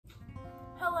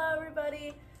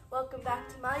Welcome back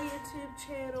to my YouTube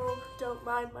channel, Don't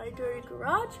Mind My Dirty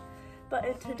Garage. But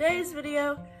in today's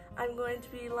video, I'm going to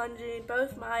be lunging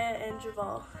both Maya and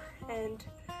Javall. And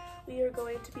we are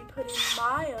going to be putting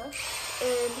Maya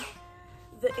in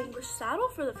the English saddle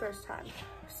for the first time.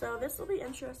 So this will be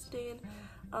interesting.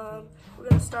 We're going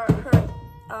to start her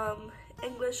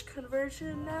English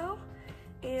conversion now,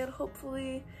 and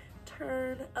hopefully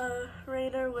turn a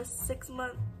Rainer with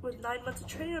 9 months of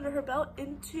training under her belt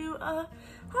into a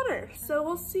hunter. So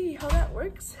we'll see how that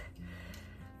works.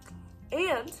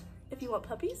 And if you want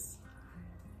puppies,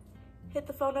 hit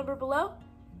the phone number below.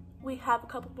 We have a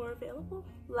couple more available.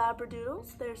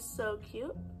 Labradoodles, they're so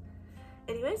cute.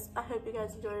 Anyways, I hope you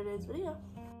guys enjoyed today's video.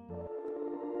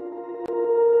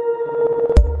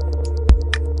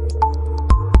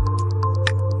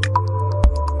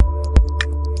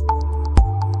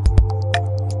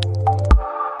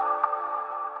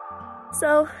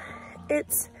 So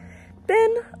it's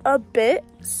been a bit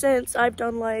since I've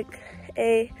done like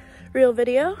a real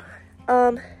video.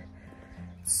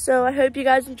 So I hope you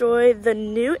guys enjoy the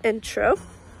new intro.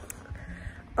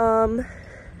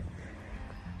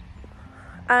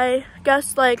 I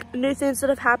guess like new things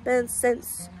that have happened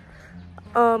since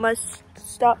I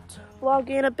stopped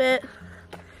vlogging a bit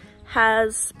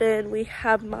has been we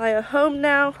have Maya home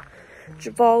now.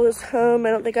 Javall is home.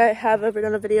 I don't think I have ever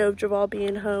done a video of Javall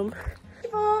being home.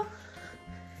 Javall.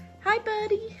 Hi,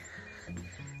 buddy.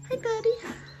 Hi, buddy.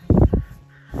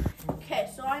 Okay,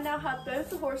 so I now have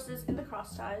both the horses in the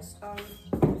cross ties.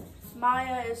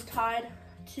 Maya is tied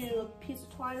to a piece of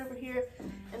twine over here,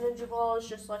 and then Javall is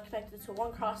just like connected to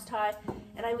one cross tie,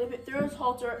 and I loop it through his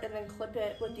halter and then clip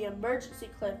it with the emergency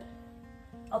clip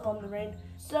up on the rein.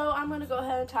 So I'm gonna go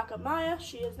ahead and tack up Maya.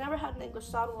 She has never had an English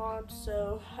saddle on,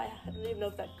 so I don't even know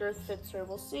if that girth fits her.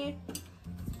 We'll see.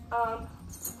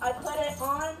 I put it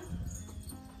on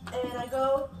and I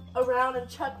go around and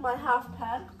check my half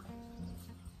pad.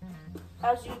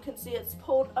 As you can see, it's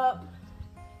pulled up.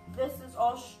 This is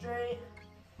all straight.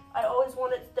 I always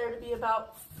want it there to be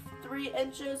about 3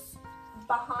 inches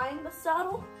behind the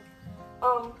saddle,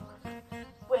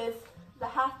 with the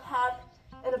half pad,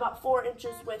 and about 4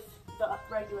 inches with the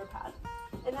regular pad.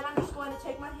 And then I'm just going to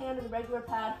take my hand in the regular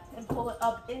pad and pull it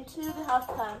up into the half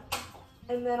pad.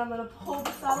 And then I'm going to pull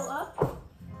the saddle up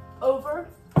over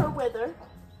her wither,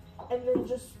 and then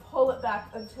just pull it back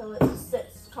until it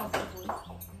sits comfortably.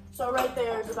 So right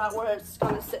there is about where it's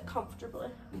going to sit comfortably.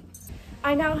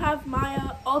 I now have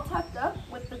Maya all tucked up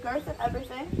with the girth and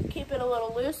everything. Keep it a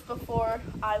little loose before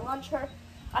I lunge her.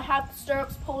 I have the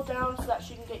stirrups pulled down so that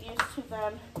she can get used to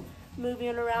them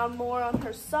moving around more on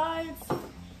her sides.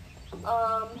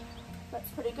 That's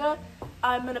pretty good.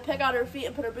 I'm going to pick out her feet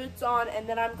and put her boots on, and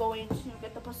then I'm going to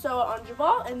get the Pessoa on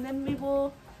Javall, and then we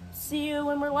will see you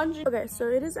when we're lunging. Okay, so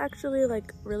it is actually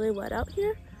like really wet out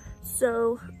here.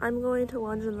 So I'm going to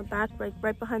lunge in the back, like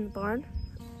right behind the barn.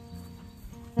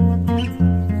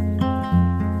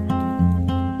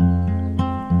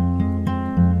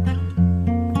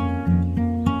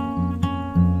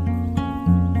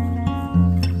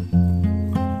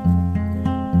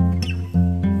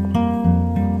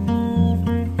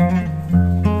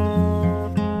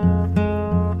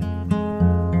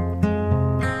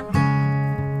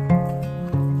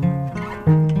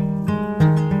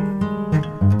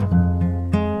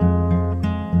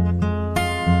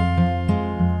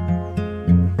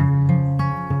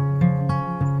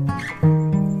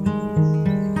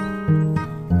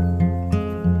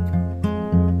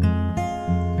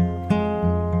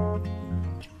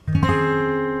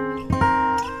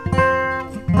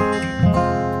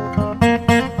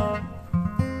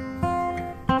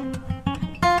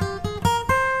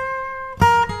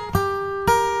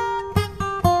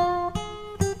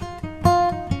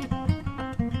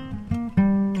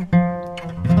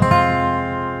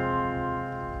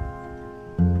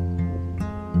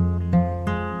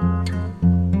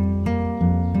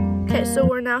 So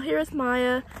we're now here with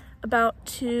Maya, about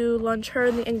to lunge her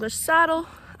in the English saddle.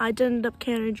 I did end up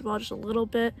carrying Javall just a little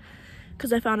bit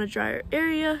because I found a drier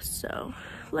area. So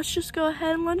let's just go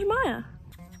ahead and lunge Maya.